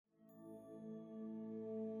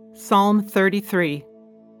Psalm 33.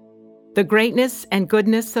 The greatness and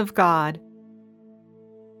goodness of God.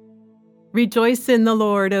 Rejoice in the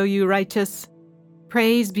Lord, O you righteous.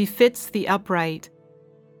 Praise befits the upright.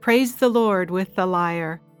 Praise the Lord with the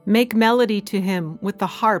lyre. Make melody to him with the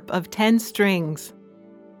harp of 10 strings.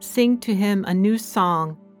 Sing to him a new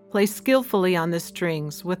song. Play skillfully on the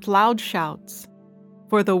strings with loud shouts.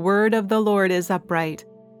 For the word of the Lord is upright,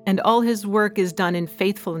 and all his work is done in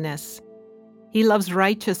faithfulness. He loves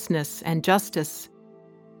righteousness and justice.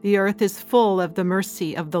 The earth is full of the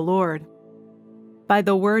mercy of the Lord. By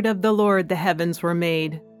the word of the Lord the heavens were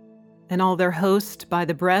made, and all their host by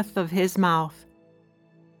the breath of his mouth.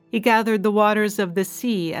 He gathered the waters of the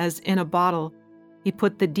sea as in a bottle. He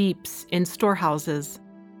put the deeps in storehouses.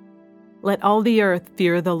 Let all the earth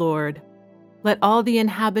fear the Lord. Let all the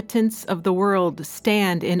inhabitants of the world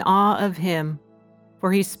stand in awe of him.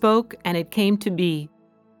 For he spoke, and it came to be.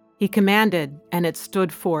 He commanded, and it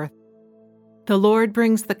stood forth. The Lord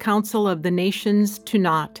brings the counsel of the nations to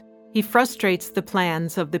naught. He frustrates the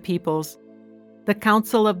plans of the peoples. The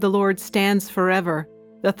counsel of the Lord stands forever,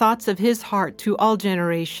 the thoughts of his heart to all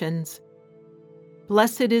generations.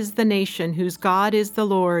 Blessed is the nation whose God is the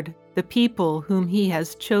Lord, the people whom he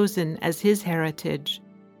has chosen as his heritage.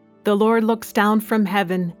 The Lord looks down from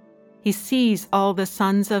heaven. He sees all the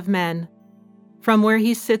sons of men. From where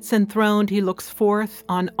he sits enthroned, he looks forth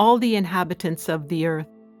on all the inhabitants of the earth.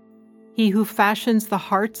 He who fashions the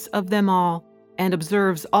hearts of them all and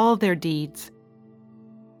observes all their deeds.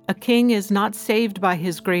 A king is not saved by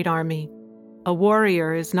his great army. A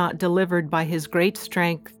warrior is not delivered by his great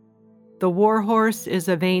strength. The war horse is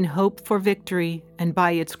a vain hope for victory, and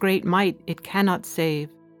by its great might it cannot save.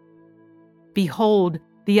 Behold,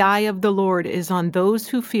 the eye of the Lord is on those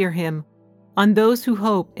who fear him, on those who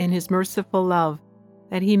hope in his merciful love,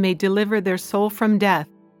 that he may deliver their soul from death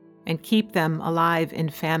and keep them alive in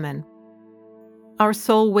famine. Our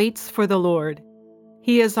soul waits for the Lord.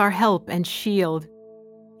 He is our help and shield.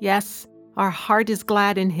 Yes, our heart is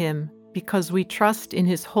glad in him, because we trust in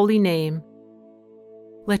his holy name.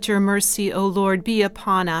 Let your mercy, O Lord, be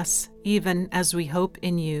upon us, even as we hope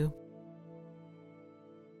in you.